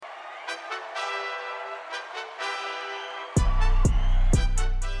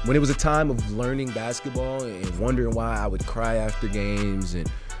when it was a time of learning basketball and wondering why I would cry after games,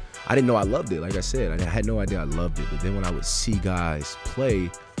 and I didn't know I loved it. Like I said, I had no idea I loved it. But then when I would see guys play,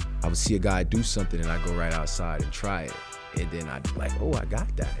 I would see a guy do something and I'd go right outside and try it. And then I'd be like, oh, I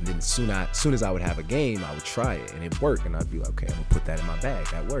got that. And then as soon as I would have a game, I would try it and it'd work. And I'd be like, okay, I'm gonna put that in my bag.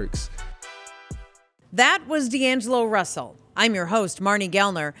 That works. That was D'Angelo Russell. I'm your host, Marnie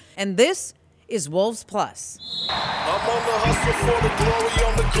Gellner, and this is Wolves Plus. I'm on the hustle for the glory,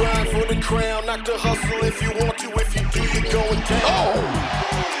 on the grind for the crown. Not to hustle if you want to, if you do, you're going down. Oh!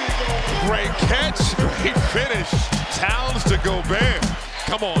 Great catch, great finish. Towns to Gobert.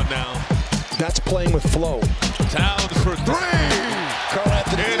 Come on now. That's playing with flow. Towns for three.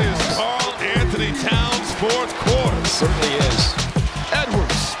 Karl-Anthony It is Karl-Anthony Towns' fourth quarter. certainly is.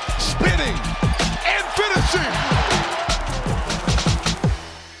 Edwards spinning and finishing.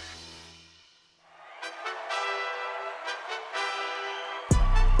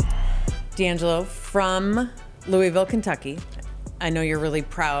 D'Angelo from Louisville, Kentucky. I know you're really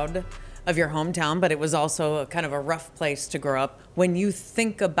proud of your hometown, but it was also a kind of a rough place to grow up. When you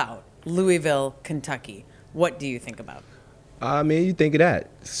think about Louisville, Kentucky, what do you think about? I mean, you think of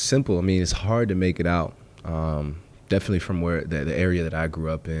that. It's simple. I mean, it's hard to make it out. Definitely from where the area that I grew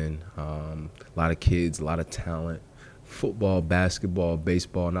up in. A lot of kids, a lot of talent. Football, basketball,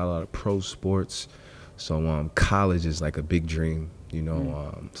 baseball, not a lot of pro sports. So college is like a big dream, you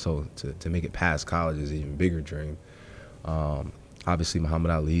know. So to make it past college is an even bigger dream. Obviously,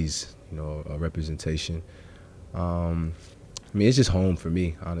 Muhammad Ali's, you know, a representation. I mean, it's just home for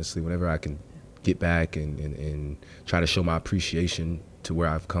me, honestly. Whenever I can get back and try to show my appreciation to where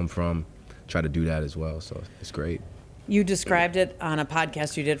I've come from, try to do that as well. So it's great. You described it on a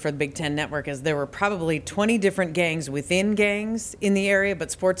podcast you did for the Big Ten Network as there were probably 20 different gangs within gangs in the area,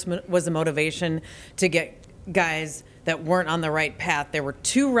 but sports was a motivation to get guys that weren't on the right path. There were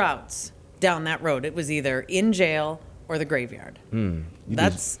two routes down that road. It was either in jail or the graveyard.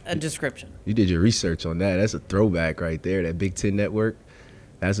 That's a description. You did your research on that. That's a throwback right there. That Big Ten Network.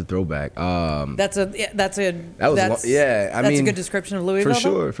 That's a throwback. That's a good description of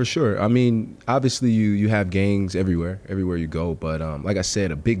Louisville. For sure. I mean, obviously you have gangs everywhere you go. But like I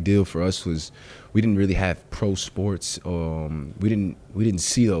said, a big deal for us was we didn't really have pro sports. We didn't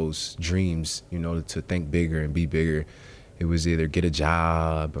see those dreams, you know, to think bigger and be bigger. It was either get a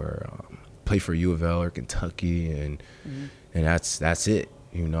job or play for U of L or Kentucky, and that's it,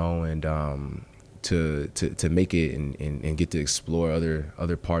 you know. And to make it and get to explore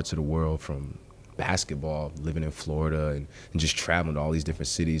other parts of the world, from basketball, living in Florida and just traveling to all these different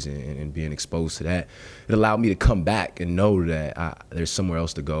cities and being exposed to that, it allowed me to come back and know that there's somewhere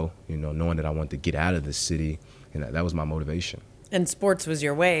else to go, you know, knowing that I wanted to get out of the city, and that was my motivation. And sports was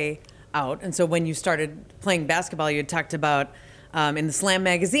your way out. And so when you started playing basketball, you had talked about in the Slam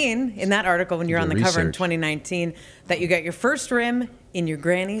magazine, in that article when you're on the cover in 2019, that you got your first rim in your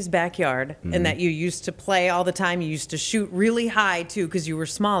granny's backyard, and that you used to play all the time. You used to shoot really high, too, because you were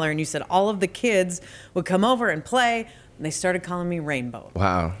smaller. And you said all of the kids would come over and play, and they started calling me Rainbow.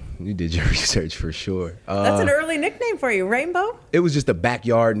 Wow, you did your research for sure. That's an early nickname for you, Rainbow? It was just a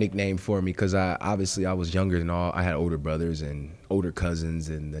backyard nickname for me because I was younger than all. I had older brothers and older cousins,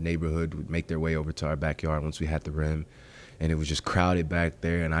 and the neighborhood would make their way over to our backyard once we had the rim. And it was just crowded back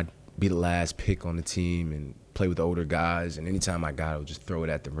there, and I'd be the last pick on the team and play with the older guys. And anytime I got it, I would just throw it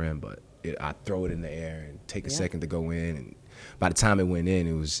at the rim, but I'd throw it in the air and take a second to go in. And by the time it went in,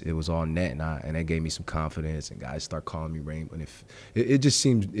 it was all net, and that gave me some confidence. And guys start calling me Rainbow. And it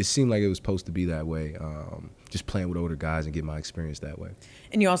seemed like it was supposed to be that way. Just playing with older guys and get my experience that way.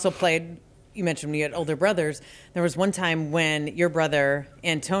 And you also played. You mentioned when you had older brothers. There was one time when your brother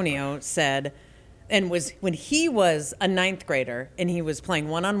Antonio said, and was when he was a ninth grader and he was playing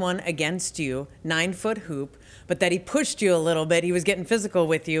one-on-one against you, 9-foot hoop, but that he pushed you a little bit. He was getting physical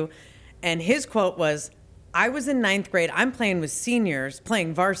with you. And his quote was, I was in ninth grade. I'm playing with seniors,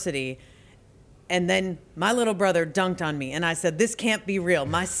 playing varsity. And then my little brother dunked on me. And I said, this can't be real.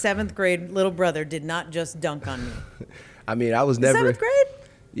 My 7th grade little brother did not just dunk on me. I mean, I was never. 7th grade?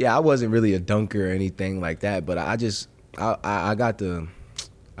 Yeah, I wasn't really a dunker or anything like that, but I got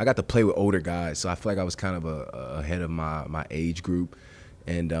to play with older guys, so I feel like I was kind of ahead of my age group.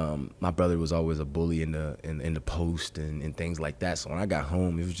 And my brother was always a bully in the post and things like that. So when I got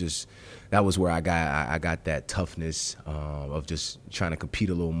home, it was just, that was where I got that toughness of just trying to compete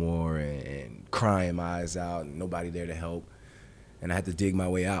a little more and crying my eyes out and nobody there to help. And I had to dig my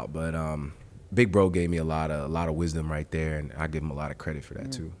way out. But Big Bro gave me a lot of wisdom right there, and I give him a lot of credit for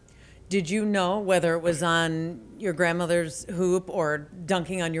that too. Did you know, whether it was on your grandmother's hoop or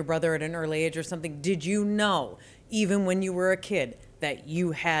dunking on your brother at an early age or something, did you know, even when you were a kid, that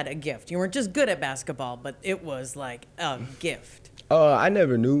you had a gift? You weren't just good at basketball, but it was like a gift. I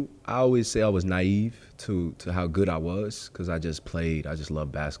never knew. I always say I was naive to how good I was because I just played. I just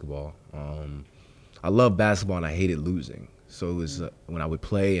loved basketball. I loved basketball and I hated losing. So it was when I would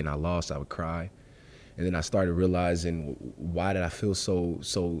play and I lost, I would cry. And then I started realizing why did I feel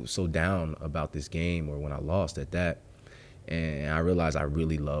so down about this game or when I lost at that. And I realized I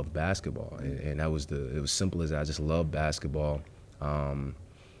really loved basketball. And that was it was simple as that. I just loved basketball.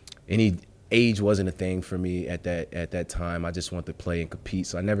 Any age wasn't a thing for me at that time. I just wanted to play and compete.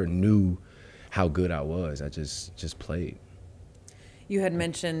 So I never knew how good I was. I just played. You had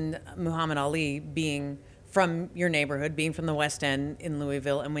mentioned Muhammad Ali being from your neighborhood, being from the West End in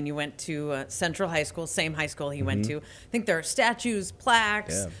Louisville, and when you went to Central High School, same high school he went to, I think there are statues,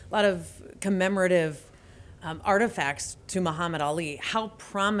 plaques, a lot of commemorative artifacts to Muhammad Ali. How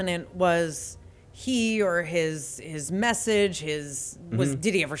prominent was he or his message?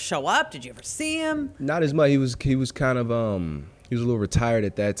 Did he ever show up? Did you ever see him? Not as much. He was kind of he was a little retired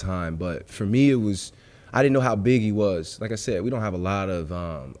at that time, but for me it was. I didn't know how big he was. Like I said, we don't have a lot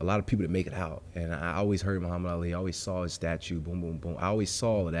of people that make it out. And I always heard Muhammad Ali. I always saw his statue, boom, boom, boom. I always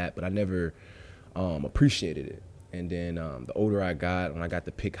saw all of that, but I never appreciated it. And then the older I got, when I got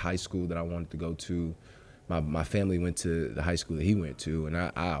to pick high school that I wanted to go to, my family went to the high school that he went to, and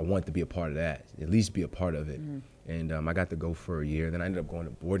I wanted to be a part of that, at least be a part of it. And I got to go for a year. Then I ended up going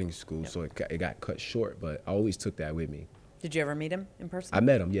to boarding school, so it got cut short. But I always took that with me. Did you ever meet him in person? I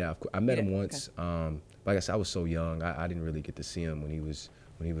met him, yeah. I met him once. Okay. Like I said, I was so young. I didn't really get to see him when he was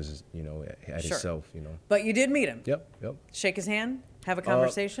at himself, But you did meet him. Yep. Shake his hand, have a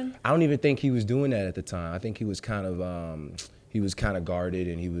conversation. I don't even think he was doing that at the time. I think he was kind of guarded,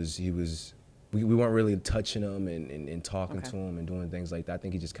 and we weren't really touching him and talking to him and doing things like that. I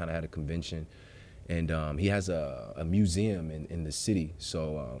think he just kind of had a convention, and he has a museum in the city,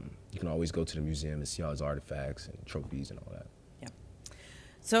 so you can always go to the museum and see all his artifacts and trophies and all that.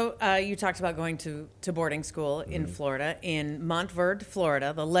 So you talked about going to boarding school in Florida, in Montverde,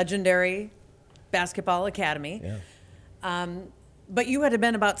 Florida, the legendary basketball academy. Yeah. But you had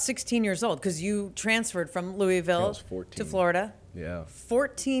been about 16 years old because you transferred from Louisville to Florida. Yeah.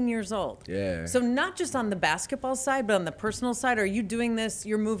 14 years old. Yeah. So not just on the basketball side, but on the personal side, are you doing this,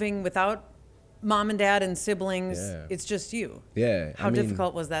 you're moving without mom and dad and siblings? Yeah. It's just you. Yeah. How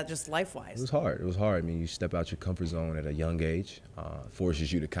difficult was that just life-wise? It was hard. I mean, you step out your comfort zone at a young age.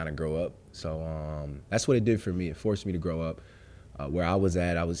 Forces you to kind of grow up. So that's what it did for me. It forced me to grow up. Where I was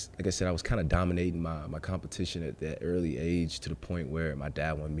at, like I said, I was kind of dominating my competition at that early age to the point where my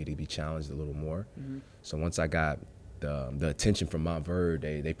dad wanted me to be challenged a little more. So once I got the attention from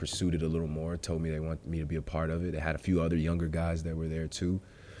Montverde, they pursued it a little more, told me they wanted me to be a part of it. They had a few other younger guys that were there too.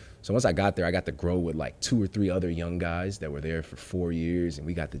 So once I got there, I got to grow with like 2 or 3 other young guys that were there for 4 years, and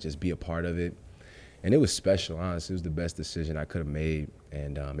we got to just be a part of it. And it was special, honestly. It was the best decision I could have made,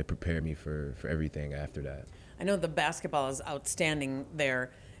 and it prepared me for everything after that. I know the basketball is outstanding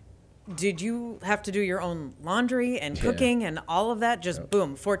there. Did you have to do your own laundry and cooking and all of that? Just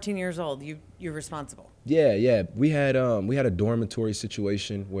boom, 14 years old, you're responsible. Yeah. We had a dormitory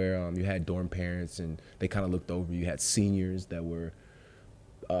situation where you had dorm parents and they kind of looked over. You had seniors that were,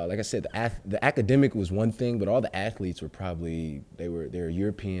 like I said, the academic was one thing, but all the athletes were probably they were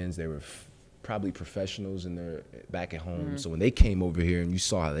Europeans. They were probably professionals and they're back at home. So when they came over here and you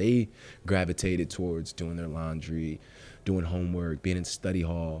saw how they gravitated towards doing their laundry, doing homework, being in study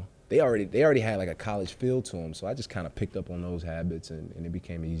hall, they already had like a college feel to them. So I just kind of picked up on those habits and it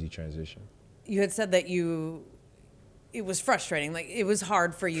became an easy transition. You had said that it was frustrating, like it was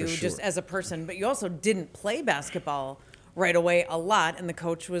hard for you just as a person, but you also didn't play basketball right away a lot, and the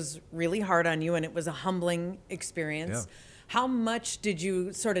coach was really hard on you, and it was a humbling experience. Yeah. How much did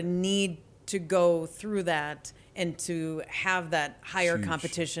you sort of need to go through that and to have that higher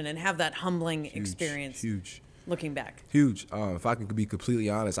competition and have that humbling experience? Huge. Looking back. Huge. If I can be completely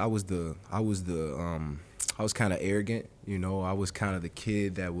honest, I was kind of arrogant. I was kind of the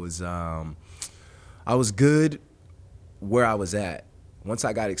kid that was, I was good where I was at. Once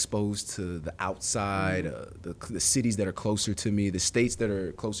I got exposed to the outside, the cities that are closer to me, the states that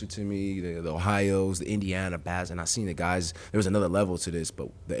are closer to me, the Ohio's, the Indiana, and I seen the guys, there was another level to this, but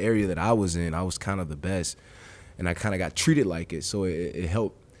the area that I was in, I was kind of the best, and I kind of got treated like it, so it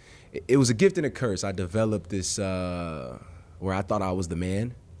helped. It was a gift and a curse. I developed this where I thought I was the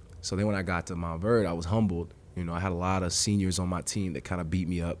man, so then when I got to Montverde, I was humbled. I had a lot of seniors on my team that kind of beat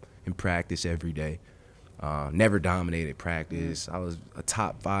me up in practice every day. Never dominated practice. I was a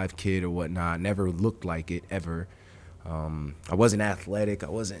top 5 kid or whatnot. Never looked like it ever. I wasn't athletic. I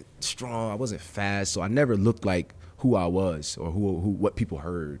wasn't strong. I wasn't fast. So I never looked like who I was or what people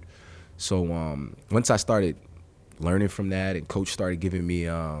heard. So once I started learning from that, and coach started giving me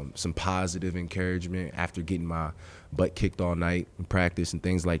some positive encouragement after getting my butt kicked all night in practice and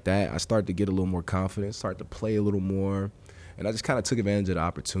things like that, I started to get a little more confident, started to play a little more, and I just kind of took advantage of the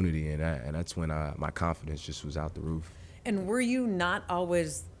opportunity, and that's when my confidence just was out the roof. And were you not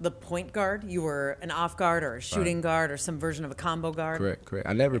always the point guard? You were an off guard or a shooting guard or some version of a combo guard? Correct.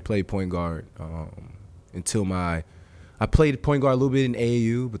 I never played point guard until I played point guard a little bit in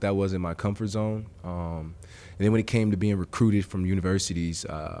AAU, but that wasn't my comfort zone. And then when it came to being recruited from universities,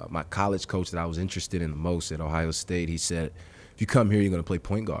 my college coach that I was interested in the most at Ohio State, he said, if you come here, you're going to play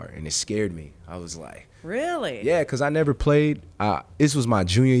point guard. And it scared me. I was like, really? Yeah, because I never played. This was my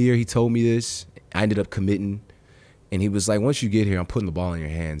junior year. He told me this. I ended up committing. And he was like, once you get here, I'm putting the ball in your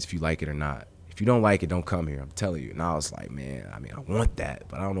hands if you like it or not. If you don't like it, don't come here. I'm telling you. And I was like, man, I want that,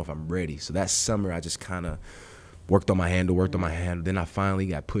 but I don't know if I'm ready. So that summer, I just kind of worked on my handle. Then I finally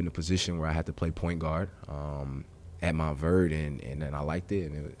got put in a position where I had to play point guard at Mount Verde, and then I liked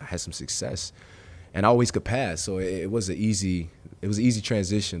it, and I had some success. And I always could pass, so it was an easy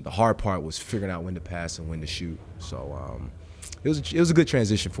transition. The hard part was figuring out when to pass and when to shoot. So it was a good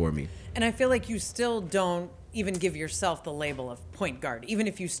transition for me. And I feel like you still don't even give yourself the label of point guard. Even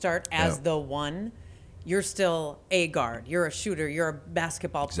if you start as the one, you're still a guard. You're a shooter. You're a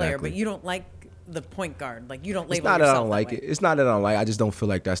basketball player, Exactly. but you don't like the point guard. Like, you don't label It's not yourself that I don't like way. it. It's not that I don't like it. I just don't feel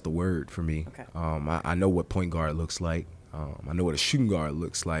like that's the word for me. Okay. I know what point guard looks like. I know what a shooting guard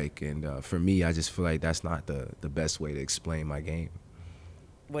looks like. And for me, I just feel like that's not the best way to explain my game.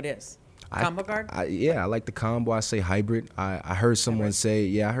 What is? Combo guard? I like the combo. I say hybrid. I heard someone say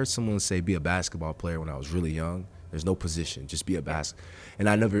be a basketball player when I was really young. There's no position, just be a basket. And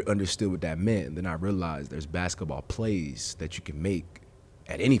I never understood what that meant. And then I realized there's basketball plays that you can make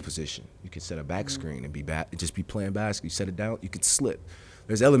at any position. You can set a back screen and just be playing basketball. You set it down, you could slip.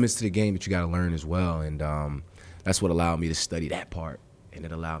 There's elements to the game that you got to learn as well. And that's what allowed me to study that part. And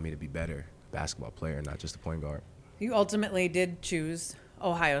it allowed me to be better basketball player, not just a point guard. You ultimately did choose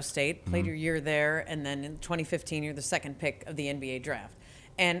Ohio State, played your year there, and then in 2015, you're the second pick of the NBA draft.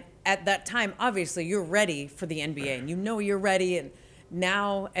 And at that time, obviously, you're ready for the NBA, and you know you're ready. And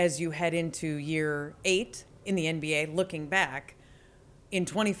now, as you head into year 8 in the NBA, looking back, in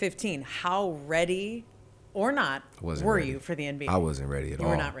 2015, how ready or not were ready. you for the NBA? I wasn't ready at all.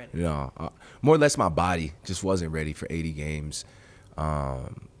 You were not ready. No, more or less my body just wasn't ready for 80 games.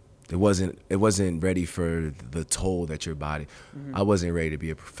 It wasn't ready for the toll that your body. I wasn't ready to be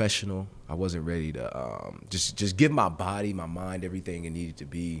a professional. I wasn't ready to just give my body, my mind, everything it needed to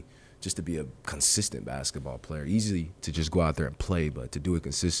be just to be a consistent basketball player. Easy to just go out there and play, but to do it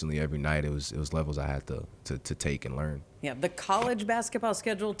consistently every night, it was levels I had to take and learn. Yeah, the college basketball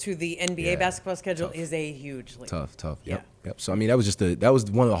schedule to the NBA basketball schedule is a huge leap. Tough. Yeah. Yep. So I mean, that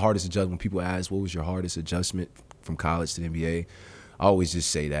was one of the hardest adjustments. When people ask, what was your hardest adjustment from college to the NBA? I always just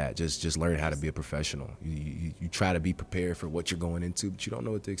say that. Just learn how to be a professional. You try to be prepared for what you're going into, but you don't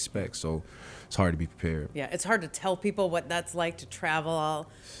know what to expect. So it's hard to be prepared. Yeah, it's hard to tell people what that's like to travel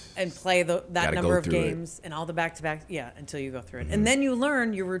and play that Gotta number go of through it. games and all the back-to-back. Yeah, until you go through it. And then you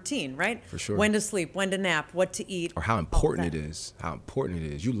learn your routine, right? For sure. When to sleep, when to nap, what to eat. Or how important it is. How important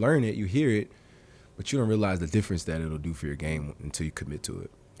it is. You learn it, you hear it, but you don't realize the difference that it'll do for your game until you commit to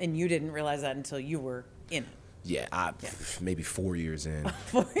it. And you didn't realize that until you were in it. Yeah, maybe 4 years in.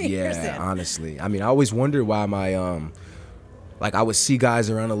 4 years in. Yeah, honestly. I mean, I always wondered why my like I would see guys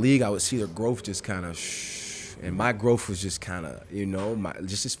around the league, I would see their growth just kind of and my growth was just kind of,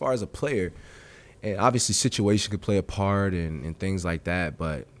 just as far as a player. And obviously situation could play a part and things like that,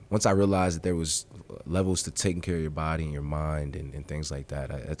 but once I realized that there was levels to taking care of your body and your mind and things like that,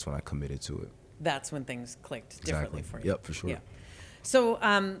 that's when I committed to it. That's when things clicked differently for you. Yep, for sure. Yeah. So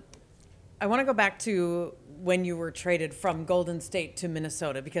I want to go back to when you were traded from Golden State to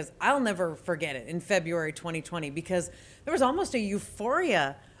Minnesota, because I'll never forget it in February 2020, because there was almost a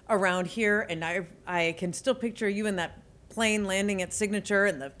euphoria around here, and I can still picture you in that plane landing at Signature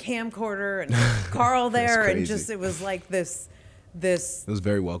and the camcorder and Carl there, and just it was like this. It was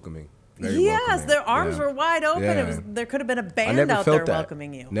very welcoming. Yes, welcoming. their arms were wide open. Yeah. There could have been a I band never out felt there that.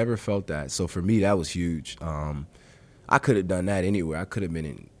 welcoming you. Never felt that. So for me, that was huge. I could have done that anywhere. I could have been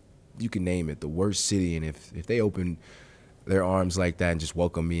in, you can name it, the worst city. And if they opened their arms like that and just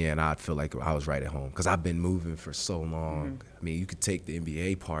welcomed me in, I'd feel like I was right at home. Because I've been moving for so long. Mm-hmm. I mean, you could take the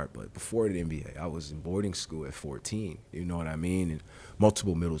NBA part, but before the NBA, I was in boarding school at 14. You know what I mean? And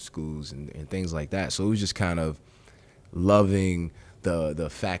multiple middle schools and things like that. So it was just kind of loving the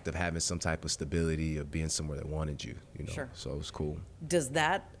fact of having some type of stability, of being somewhere that wanted you, Sure. So it was cool. Does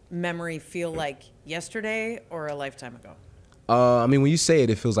that memory feel like yesterday or a lifetime ago? I mean, when you say it,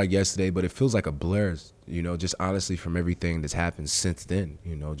 it feels like yesterday, but it feels like a blur, just honestly from everything that's happened since then,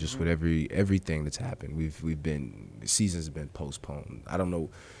 just with everything that's happened. The season's been postponed. I don't know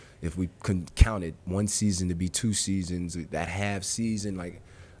if we counted one season to be 2 seasons, that half season. Like,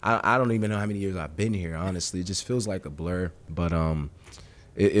 I don't even know how many years I've been here, honestly. It just feels like a blur, but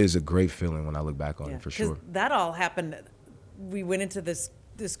it is a great feeling when I look back on it, for sure. That all happened. We went into this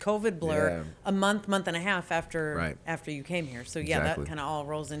COVID blur a month and a half after you came here. So Exactly. That kind of all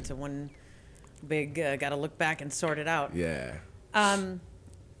rolls into one big got to look back and sort it out. Yeah.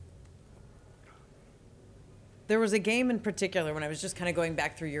 There was a game in particular when I was just kind of going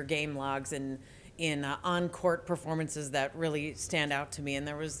back through your game logs and in on-court performances that really stand out to me, and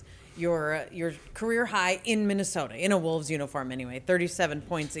there was your career high in Minnesota, in a Wolves uniform anyway, 37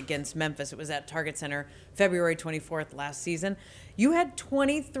 points against Memphis. It was at Target Center, February 24th last season. You had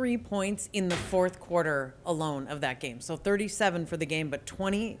 23 points in the fourth quarter alone of that game. So 37 for the game, but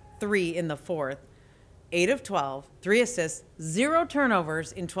 23 in the fourth, 8 of 12, 3 assists, 0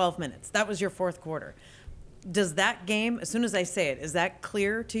 turnovers in 12 minutes. That was your fourth quarter. Does that game, as soon as I say it, is that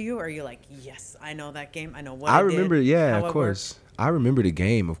clear to you? Or are you like, yes, I know that game. I know what I remember, did, yeah, how of it course. worked. I remember the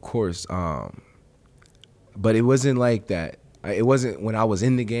game, of course. But it wasn't like that. It wasn't when I was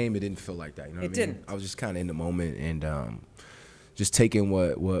in the game. It didn't feel like that. You know what I mean? It didn't. I was just kind of in the moment and just taking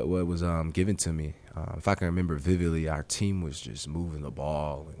what was given to me. If I can remember vividly, our team was just moving the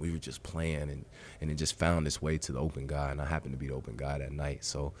ball and we were just playing and it just found its way to the open guy, and I happened to be the open guy that night.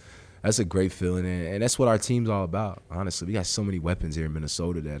 So that's a great feeling, and that's what our team's all about. Honestly, we got so many weapons here in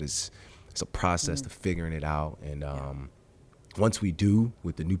Minnesota that it's a process to figuring it out, and once we do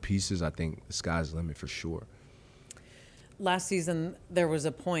with the new pieces, I think the sky's the limit for sure. Last season, there was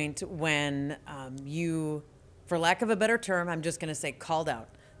a point when you, for lack of a better term, I'm just going to say called out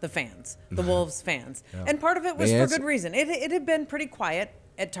the fans, the Wolves fans. Yeah. And part of it was for good reason. It had been pretty quiet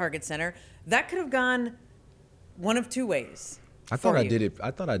at Target Center. That could have gone one of 2 ways. I thought I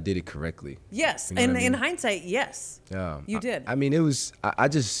did it correctly. Yes, You know and what I mean? in hindsight, yes. Yeah, you did. I mean, it was.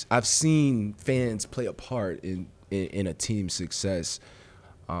 I've seen fans play a part in a team's success.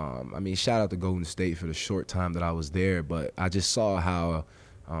 I mean, shout out to Golden State for the short time that I was there, but I just saw how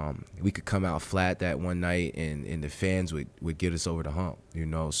we could come out flat that one night, and the fans would get us over the hump.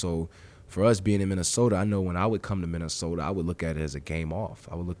 So for us being in Minnesota, I know when I would come to Minnesota, I would look at it as a game off.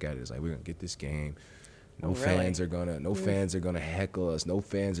 I would look at it as like, we're gonna get this game. No fans are gonna heckle us. No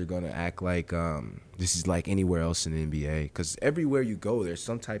fans are gonna act like this is like anywhere else in the NBA. Because everywhere you go, there's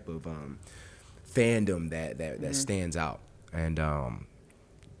some type of fandom that stands out. And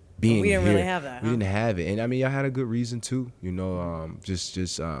being we didn't here, really have that. We didn't have it, and I mean, I had a good reason too.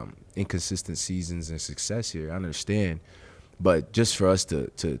 Just inconsistent seasons and success here. I understand. But just for us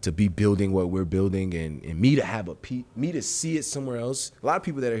to be building what we're building, and me to have me to see it somewhere else. A lot of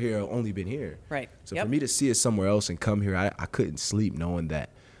people that are here have only been here. Right. So for me to see it somewhere else and come here, I couldn't sleep knowing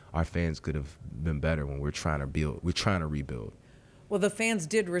that our fans could have been better when we're trying to build. We're trying to rebuild. Well, the fans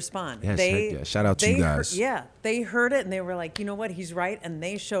did respond. Yes, heck yeah. Shout out to you guys. They heard it and they were like, you know what, he's right, and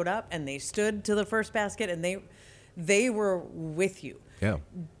they showed up and they stood to the first basket and they were with you. Yeah.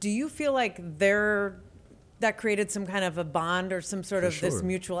 Do you feel like that created some kind of a bond or some sort of this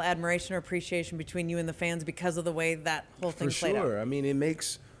mutual admiration or appreciation between you and the fans because of the way that whole thing played out? For sure. I mean, it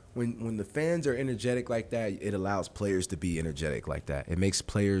makes when the fans are energetic like that, it allows players to be energetic like that. It makes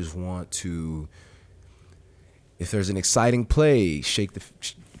players want to, if there's an exciting play, shake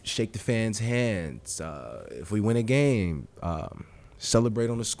the fans' hands. If we win a game, celebrate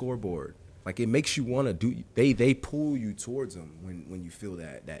on the scoreboard. Like, it makes you want to do. They pull you towards them when you feel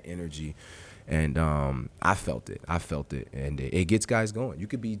that energy. And I felt it, and it gets guys going. You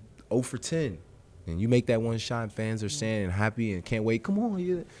could be 0 for 10, and you make that one shot, and fans are saying and happy and can't wait. Come on,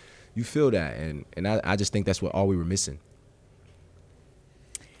 you feel that, and I just think that's what all we were missing.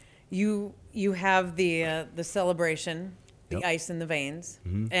 You have the celebration, the Yep. ice in the veins,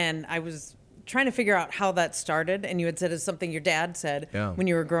 and I was trying to figure out how that started. And you had said it's something your dad said when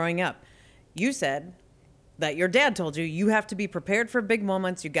you were growing up. You said that your dad told you have to be prepared for big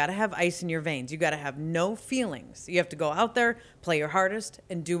moments. You got to have ice in your veins. You got to have no feelings. You have to go out there, play your hardest,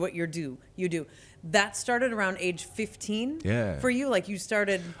 and do what you do. That started around age 15 for you? Like, you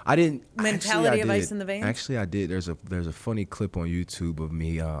started mentality of ice in the veins? Actually, I did. There's a funny clip on YouTube of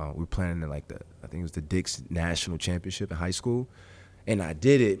me. We're playing in I think it was the Dix National Championship in high school. And I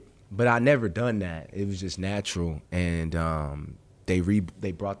did it, but I never done that. It was just natural. And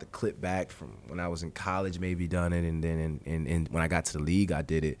they brought the clip back from when I was in college, maybe done it. And then and when I got to the league, I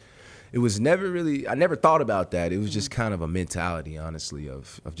did it. It was never really, I never thought about that. It was just kind of a mentality, honestly,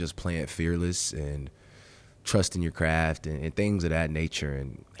 of just playing fearless and trusting your craft and things of that nature.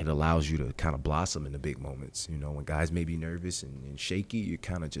 And it allows you to kind of blossom in the big moments. You know, when guys may be nervous and shaky, you're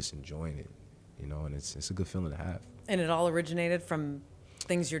kind of just enjoying it, you know, and it's a good feeling to have. And it all originated from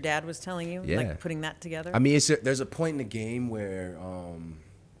things your dad was telling you, Yeah. like putting that together? I mean, there's a point in the game where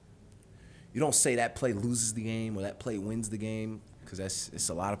you don't say that play loses the game or that play wins the game, because it's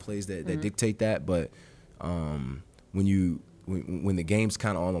a lot of plays that dictate that. But when the game's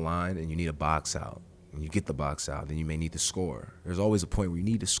kind of on the line and you need a box out, and you get the box out, then you may need to score. There's always a point where you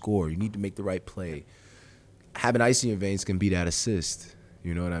need to score. You need to make the right play. Having ice in your veins can be that assist.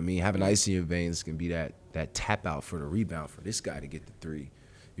 You know what I mean? Having ice in your veins can be that tap out for the rebound for this guy to get the three.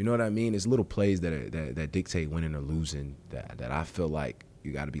 You know what I mean? It's little plays that dictate winning or losing that I feel like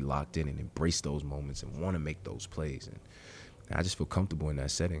you got to be locked in and embrace those moments and want to make those plays. And I just feel comfortable in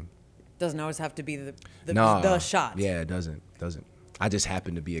that setting. Doesn't always have to be the shot. Yeah, it doesn't. I just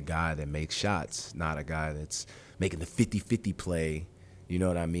happen to be a guy that makes shots, not a guy that's making the 50-50 play. You know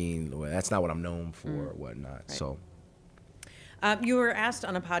what I mean? Well, that's not what I'm known for or whatnot. Right. So, you were asked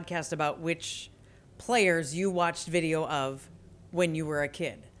on a podcast about which players you watched video of when you were a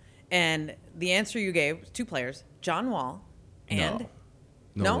kid. And the answer you gave was 2 players, John Wall and...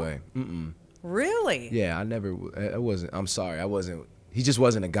 No way. Mm-mm. Really? Yeah, I wasn't. I'm sorry. I wasn't. He just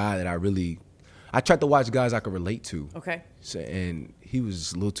wasn't a guy that I tried to watch guys I could relate to. Okay. So, and he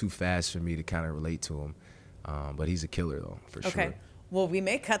was a little too fast for me to kind of relate to him. But he's a killer, though, for sure. Okay. Well, we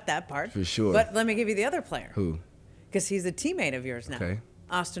may cut that part. For sure. But let me give you the other player. Who? Because he's a teammate of yours now. Okay.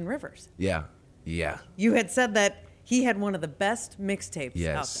 Austin Rivers. Yeah. You had said that he had one of the best mixtapes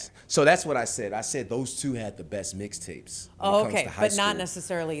out there. So that's what I said. I said those two had the best mixtapes. Oh, okay. But not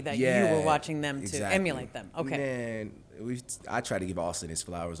necessarily that you were watching them to emulate them. Okay. Man, I try to give Austin his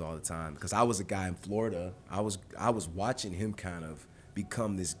flowers all the time, because I was a guy in Florida. I was watching him kind of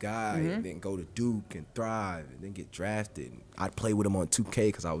become this guy and then go to Duke and thrive and then get drafted. I'd play with him on 2K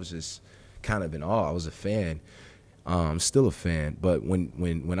because I was just kind of in awe. I was a fan. Still a fan, but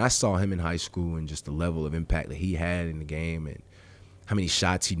when I saw him in high school and just the level of impact that he had in the game and how many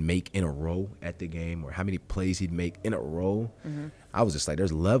shots he'd make in a row at the game or how many plays he'd make in a row, I was just like,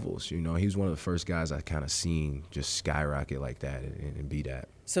 there's levels, you know. He was one of the first guys I kind of seen just skyrocket like that and be that.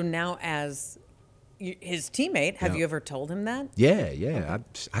 So now as his teammate, have you ever told him that? Yeah. Okay.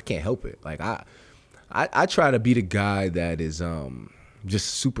 I can't help it. Like I try to be the guy that is just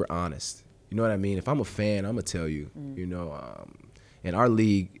super honest. You know what I mean? If I'm a fan, I'm going to tell you, you know, in our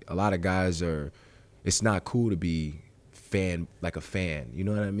league, a lot of guys it's not cool to be like a fan. You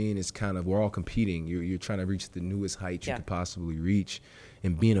know what I mean? It's kind of, we're all competing. You're trying to reach the newest height you could possibly reach.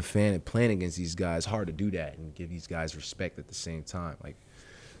 And being a fan and playing against these guys, hard to do that and give these guys respect at the same time. Like,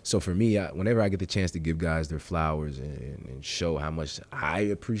 so for me, whenever I get the chance to give guys their flowers and show how much I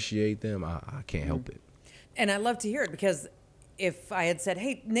appreciate them, I can't help it. And I love to hear it, because if I had said,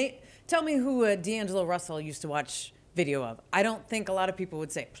 hey, Nate, tell me who D'Angelo Russell used to watch video of, I don't think a lot of people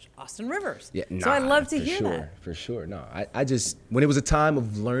would say Austin Rivers. Yeah, so I love to hear that. For sure. No, I just, when it was a time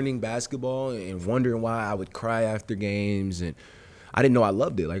of learning basketball and wondering why I would cry after games, and I didn't know I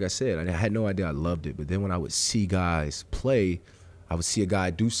loved it. Like I said, I had no idea I loved it. But then when I would see guys play, I would see a guy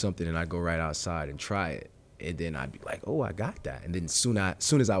do something and I'd go right outside and try it. And then I'd be like, oh, I got that. And then soon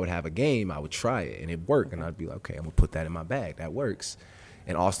as I would have a game, I would try it and it worked. And I'd be like, okay, I'm going to put that in my bag. That works.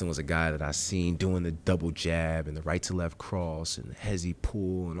 And Austin was a guy that I seen doing the double jab and the right to left cross and the hezzy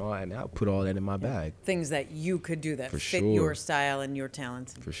pull and all that. And I would put all that in my bag. Things that you could do that fit your style and your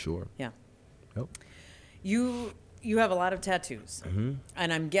talents. For sure. Yeah. Yep. You have a lot of tattoos.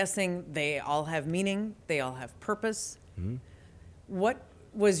 And I'm guessing they all have meaning. They all have purpose. What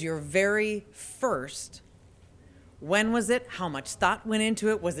was your very first? When was it? How much thought went into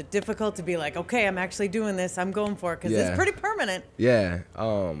it? Was it difficult to be like, okay, I'm actually doing this. I'm going for it, because it's pretty permanent. Yeah.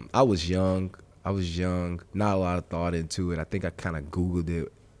 I was young. Not a lot of thought into it. I think I kind of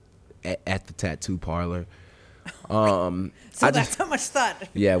Googled it at the tattoo parlor. That's how much thought.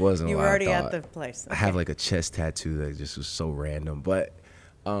 Yeah, it wasn't a lot of thought. You were already at the place. Okay. I have like a chest tattoo that just was so random. But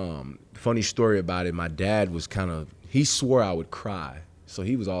funny story about it, my dad was he swore I would cry. So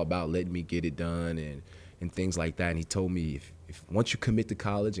he was all about letting me get it done and things like that. And he told me, if once you commit to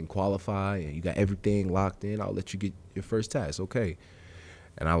college and qualify and you got everything locked in, I'll let you get your first tat. It's okay.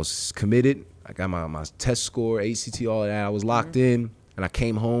 And I was committed. I got my test score, ACT, all that. I was locked in, and I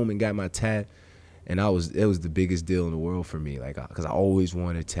came home and got my tat. And it was the biggest deal in the world for me, like, because I always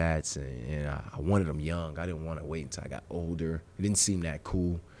wanted tats, and I wanted them young. I didn't want to wait until I got older. It didn't seem that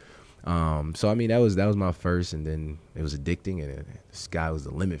cool. So I mean, that was my first, and then it was addicting, and the sky was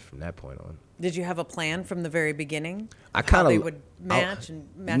the limit from that point on. Did you have a plan from the very beginning? I how kind they of would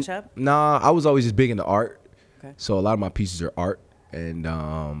match up. Nah, I was always just big into art. Okay. So a lot of my pieces are art, and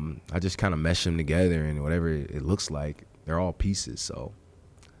I just kind of mesh them together, and whatever it looks like, they're all pieces. So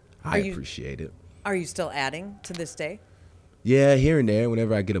I appreciate it. Are you still adding to this day? Yeah, here and there,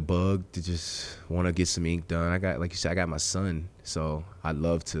 whenever I get a bug to just want to get some ink done. I got, like you said, I got my son, so I'd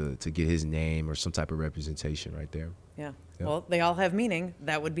love to get his name or some type of representation right there. Yeah. Yeah. Well, they all have meaning.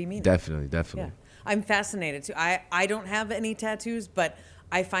 That would be meaning. Definitely. Yeah. I'm fascinated too. I don't have any tattoos, but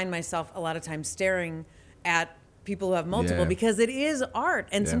I find myself a lot of times staring at people who have multiple Yeah. because it is art.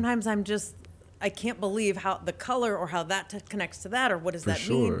 And Yeah. sometimes I can't believe how the color or how that connects to that or what does For that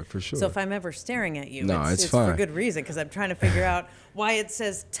sure, mean. for sure. So if I'm ever staring at you, No, it's for fine. good reason because I'm trying to figure out why it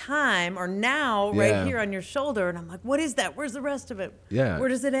says time or now right Yeah. here on your shoulder. And I'm like, what is that? Where's the rest of it? Yeah. Where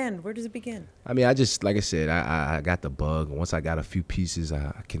does it end? Where does it begin? I mean, I just, like I said, I got the bug. And once I got a few pieces,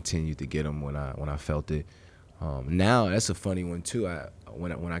 I continued to get them when I felt it. Now that's a funny one too.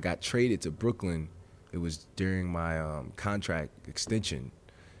 When I got traded to Brooklyn, it was during my contract extension,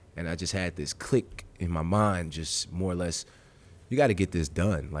 and I just had this click in my mind, just more or less, you got to get this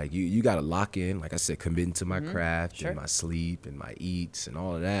done. Like you got to lock in, like I said, committing to my craft Sure. and my sleep and my eats and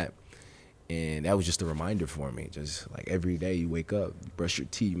all of that. And that was just a reminder for me. Just like every day you wake up, you brush your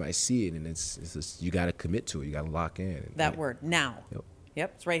teeth, you might see it, and it's just, you got to commit to it. You got to lock in. That word, now. Yep.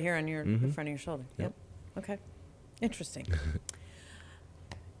 Yep, it's right here on your the front of your shoulder. Yep. Okay. Interesting.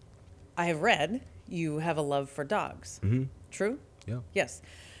 I have read you have a love for dogs. Mm-hmm. True? Yeah. Yes.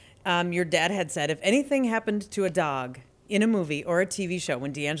 Your dad had said if anything happened to a dog in a movie or a TV show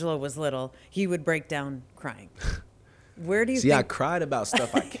when D'Angelo was little, he would break down crying. Where do you See, I think... cried about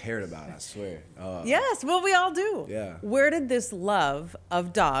stuff I cared about, I swear. Yes, well, we all do. Yeah. Where did this love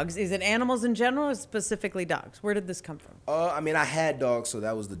of dogs, is it animals in general or specifically dogs? Where did this come from? I mean, I had dogs, so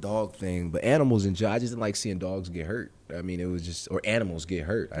that was the dog thing. But animals in general, I just didn't like seeing dogs get hurt. I mean, it was just, or animals get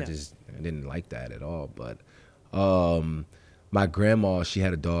hurt. I didn't like that at all. But my grandma, she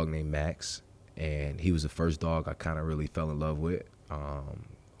had a dog named Max, and he was the first dog I kind of really fell in love with.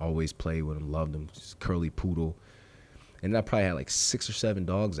 Always played with him, loved him, just curly poodle. And I probably had like 6 or 7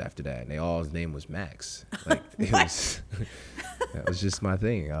 dogs after that, and his name was Max. Like it was, that was just my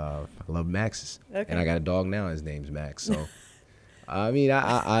thing. I love Maxes, Okay. and I got a dog now. His name's Max. So, I mean,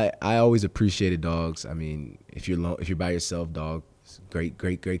 I always appreciated dogs. I mean, if you're by yourself, dogs,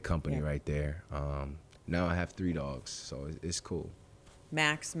 great company right there. Now I have 3 dogs, so it's cool.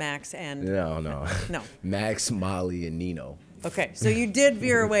 Max, and... No. No. Max, Molly, and Nino. Okay, so you did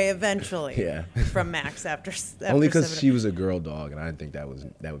veer away eventually Yeah. from Max after Only because 7 she was a girl dog, and I didn't think that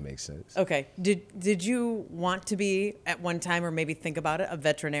would make sense. Okay. Did you want to be at one time or maybe think about it a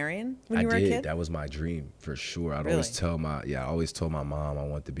veterinarian when you were I did. a kid? That was my dream for sure. I Really? always told my mom I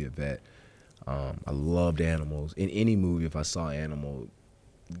wanted to be a vet. I loved animals. In any movie, if I saw an animal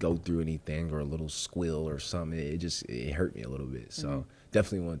go through anything or a little squeal or something, it hurt me a little bit. So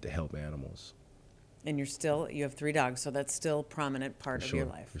definitely wanted to help animals. And you have 3 dogs, so that's still a prominent part of your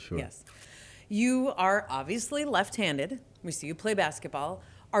life. For sure. Yes. You are obviously left-handed. We see you play basketball.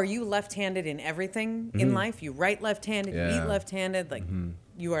 Are you left-handed in everything in life? You write left-handed, you Yeah. eat left-handed, like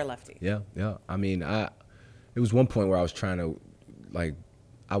you are lefty. Yeah. I mean, it was one point where I was trying to, like,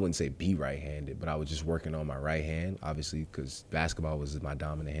 I wouldn't say be right-handed, but I was just working on my right hand, obviously, because basketball was my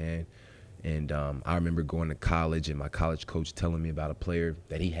dominant hand. And I remember going to college and my college coach telling me about a player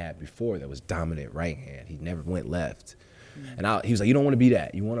that he had before that was dominant right hand. He never went left. And he was like, you don't want to be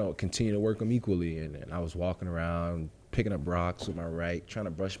that. You want to continue to work them equally. And I was walking around, picking up rocks with my right, trying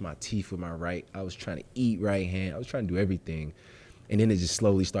to brush my teeth with my right. I was trying to eat right hand. I was trying to do everything. And then it just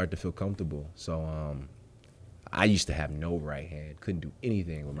slowly started to feel comfortable. So I used to have no right hand, couldn't do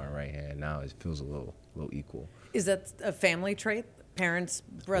anything with my right hand. Now it feels a little equal. Is that a family trait? Parents,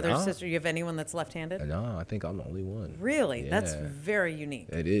 brother, No. sister, you have anyone that's left-handed? No, I think I'm the only one. Really? That's Yeah. very unique.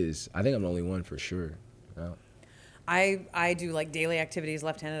 It is. I think I'm the only one for sure. Yeah. I do like daily activities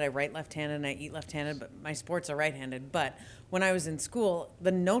left-handed. I write left-handed and I eat left-handed, but my sports are right-handed. But when I was in school,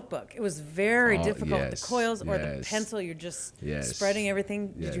 the notebook, it was very difficult. Yes, The coils or the yes. pencil, you're just Yes. spreading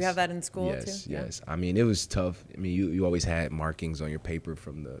everything. Did you have that in school yes, too? Yes. I mean, it was tough. I mean, you always had markings on your paper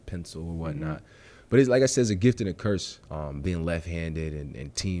from the pencil or whatnot. But it's like I said, it's a gift and a curse, being left-handed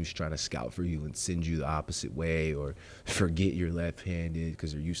and teams trying to scout for you and send you the opposite way or forget you're left-handed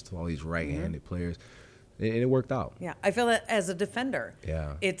because they're used to all these right-handed players. And it worked out. Yeah, I feel that as a defender,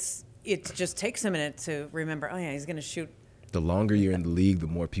 Yeah. it just takes a minute to remember. Oh yeah, he's going to shoot the longer you're in the league, the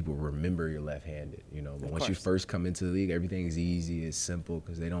more people remember you're left-handed. You know, but Of once you course. first come into the league, everything's easy, it's simple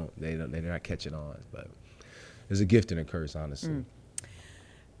because they're not catching on. But it's a gift and a curse, honestly.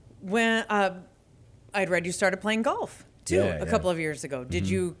 When I'd read you started playing golf too Yeah, a yeah. Mm-hmm. couple of years ago. Did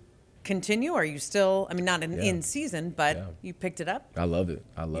you continue? Are you still? I mean, not Yeah. in season, but Yeah. you picked it up. I love it.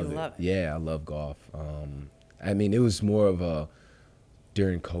 I love You it. love it. Yeah, I love golf. I mean, it was more of a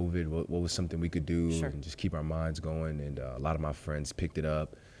during COVID. What was something we could do Sure. and just keep our minds going. And a lot of my friends picked it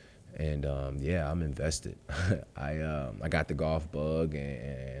up, and yeah, I'm invested. I got the golf bug,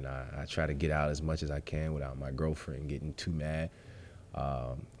 and I try to get out as much as I can without my girlfriend getting too mad.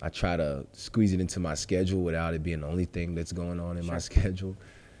 I try to squeeze it into my schedule without it being the only thing that's going on in my schedule.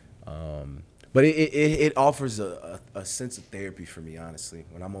 But it offers a sense of therapy for me, honestly.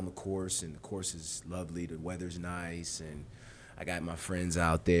 When I'm on the course and the course is lovely, the weather's nice, and I got my friends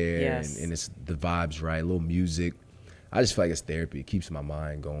out there, Yes. and it's the vibes right, a little music. I just feel like it's therapy. It keeps my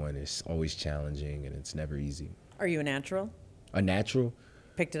mind going. It's always challenging, and it's never easy. Are you a natural? A natural?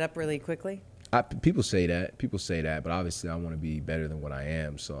 Picked it up really quickly. People say that. But obviously I want to be better than what I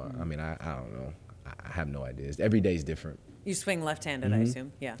am. So, I mean, I don't know. I have no idea. Every day's different. You swing left-handed, I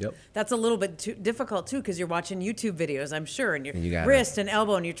assume. Yeah. Mm-hmm. Yep. That's a little bit too difficult too, because you're watching YouTube videos, I'm sure, and your And you gotta- wrist and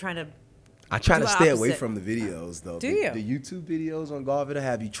elbow, and you're trying to. I try Do to stay away opposite. from the videos, though. Do you? The YouTube videos on golf, it'll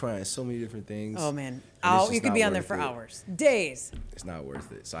have you trying so many different things. Oh man, and it's oh, just you could not be on there worth for it. hours, days. It's not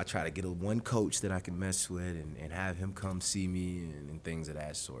worth it. So I try to get one coach that I can mess with and have him come see me and things of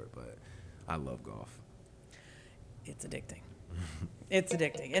that sort. But I love golf. It's addicting. It's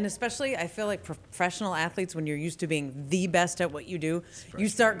addicting. And especially, I feel like professional athletes, when you're used to being the best at what you do, you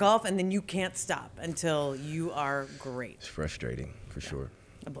start golf and then you can't stop until you are great. It's frustrating, for sure.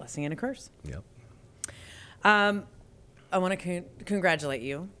 A blessing and a curse. Yep. I want to congratulate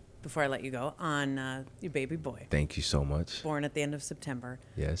you, before I let you go, on your baby boy. Thank you so much. Born at the end of September.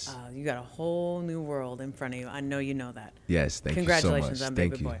 Yes. You got a whole new world in front of you. I know you know that. Yes, thank you so Congratulations much. on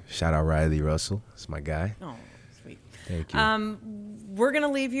Thank baby you. boy. Shout out Riley Russell. It's my guy. Oh, sweet. Thank you. We're going to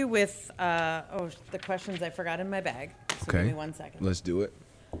leave you with the questions I forgot in my bag. So Okay. give me 1 second. Let's do it.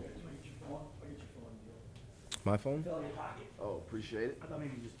 My phone? Oh, appreciate it. I thought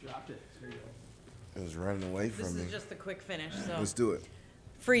maybe you just dropped it. Here you go. It was running away This from me. is just the quick finish. So, Let's do it.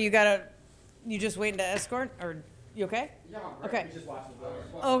 Free, you just waiting to escort, or you okay? Yeah, I'm Okay. We just watched the video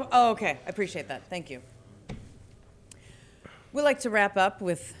as well. Oh, okay. I appreciate that. Thank you. We like to wrap up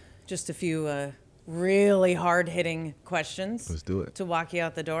with just a few really hard-hitting questions. Let's do it. To walk you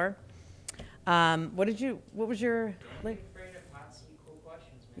out the door. What was your?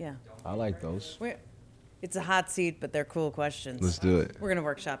 Yeah. I like those. It's a hot seat, but they're cool questions. Let's do it. We're gonna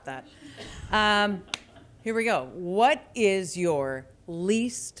workshop that. Here we go. What is your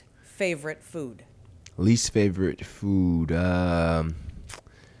least favorite food? Least favorite food. I'm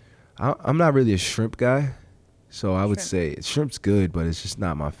not really a shrimp guy, so I would say shrimp's good, but it's just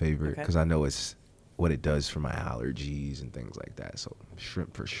not my favorite Okay. because I know it's what it does for my allergies and things like that. So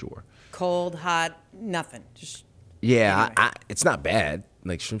shrimp for sure. Cold, hot, nothing. Just Yeah, Anyway. it's not bad.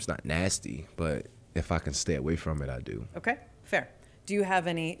 Like shrimp's not nasty, but if I can stay away from it, I do. okay. Fair. Do you have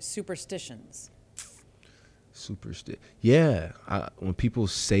any superstitions? Yeah, when people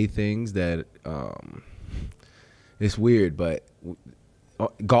say things that it's weird, but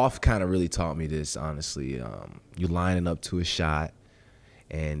golf kind of really taught me this. Honestly, you're lining up to a shot,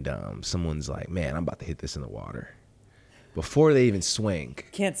 and someone's like, "Man, I'm about to hit this in the water." Before they even swing,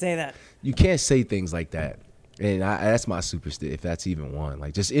 Can't say that. you can't say things like that. And that's my superstition, if that's even one.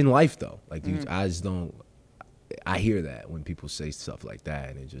 Like just in life though, like I just don't. I hear that when people say stuff like that,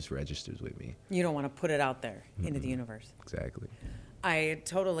 and it just registers with me. You don't want to put it out there into the universe. Exactly. I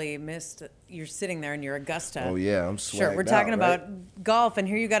totally missed. You're sitting there in your Augusta. Oh yeah, I'm Sure, swagged we're talking out, right? about golf, and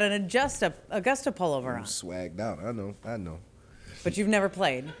here you got an Augusta pullover on, I'm swagged out. I know. but you've never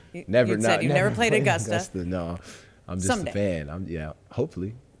played. You Never. said you've never played Augusta. No, I'm just Someday. a fan.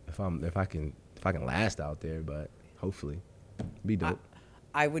 Hopefully, if I can last out there, but hopefully, be dope.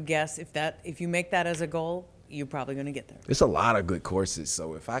 I would guess if you make that as a goal, you're probably going to get there. It's a lot of good courses,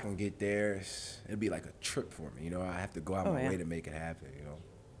 so if I can get there, it'd be like a trip for me. I have to go out my yeah. way to make it happen.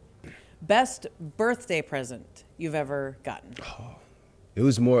 Best birthday present you've ever gotten? It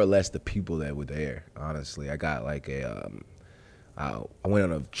was more or less the people that were there. Honestly, I got like I went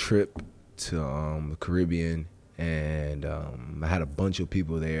on a trip to the Caribbean, and I had a bunch of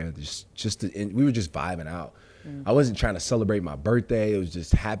people there. And we were just vibing out. I wasn't trying to celebrate my birthday. It was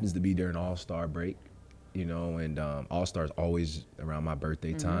just happens to be during All-Star break, and All-Star's always around my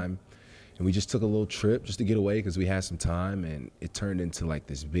birthday time. And we just took a little trip just to get away because we had some time, and it turned into like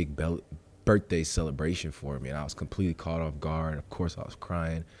this big birthday celebration for me, and I was completely caught off guard. Of course, I was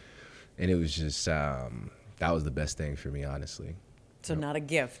crying, and it was just that was the best thing for me, honestly. So not a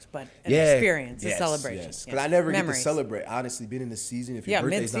gift, but an experience, a yes, celebration. Yes, because I never get Memories. to celebrate. Honestly, being in the season, if your Yeah,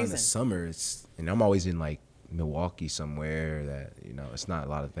 birthday's not in the mid-season. summer, and I'm always in like Milwaukee somewhere that it's not a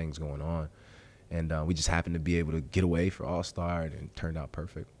lot of things going on, and we just happened to be able to get away for All-Star, and it turned out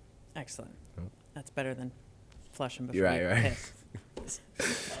perfect. Excellent. That's better than flushing before You're right, you right. piss.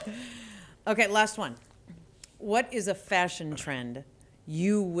 Okay, last one. What is a fashion trend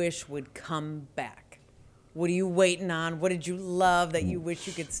you wish would come back? What are you waiting on? What did you love that you wish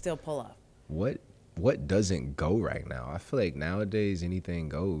you could still pull off? What doesn't go right now? I feel like nowadays anything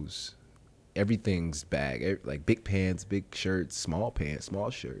goes. Everything's back. Like big pants, big shirts, small pants, small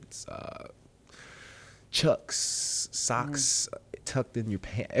shirts, chucks, socks tucked in your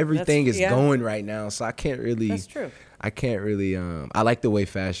pants. Everything is going right now, so I can't really. That's true. I can't really. I like the way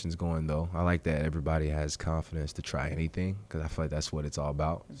fashion's going though. I like that everybody has confidence to try anything because I feel like that's what it's all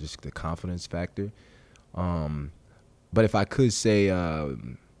about. Just the confidence factor. But if I could say,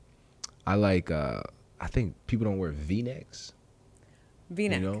 I like. I think people don't wear V-necks.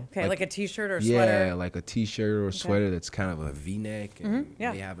 V-neck. You know, Okay, like a t-shirt or a sweater. Yeah, like a t-shirt or a sweater that's kind of a V-neck and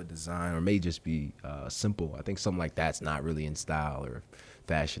yeah. may have a design or may just be simple. I think something like that's not really in style or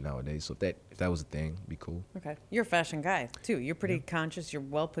fashion nowadays. So if that was a thing, it'd be cool. Okay. You're a fashion guy, too. You're pretty conscious. You're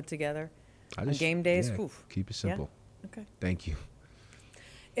well put together. I On just- game days, yeah, oof. keep it Yeah? simple. Okay. Thank you.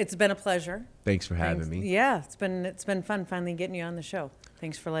 It's been a pleasure. Thanks for having me. Yeah, it's been fun finally getting you on the show.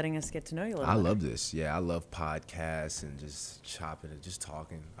 Thanks for letting us get to know you a little I bit. love this. Yeah, I love podcasts and just chopping and just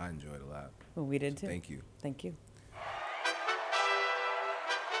talking. I enjoy it a lot. Well, we did too. Thank you. Thank you.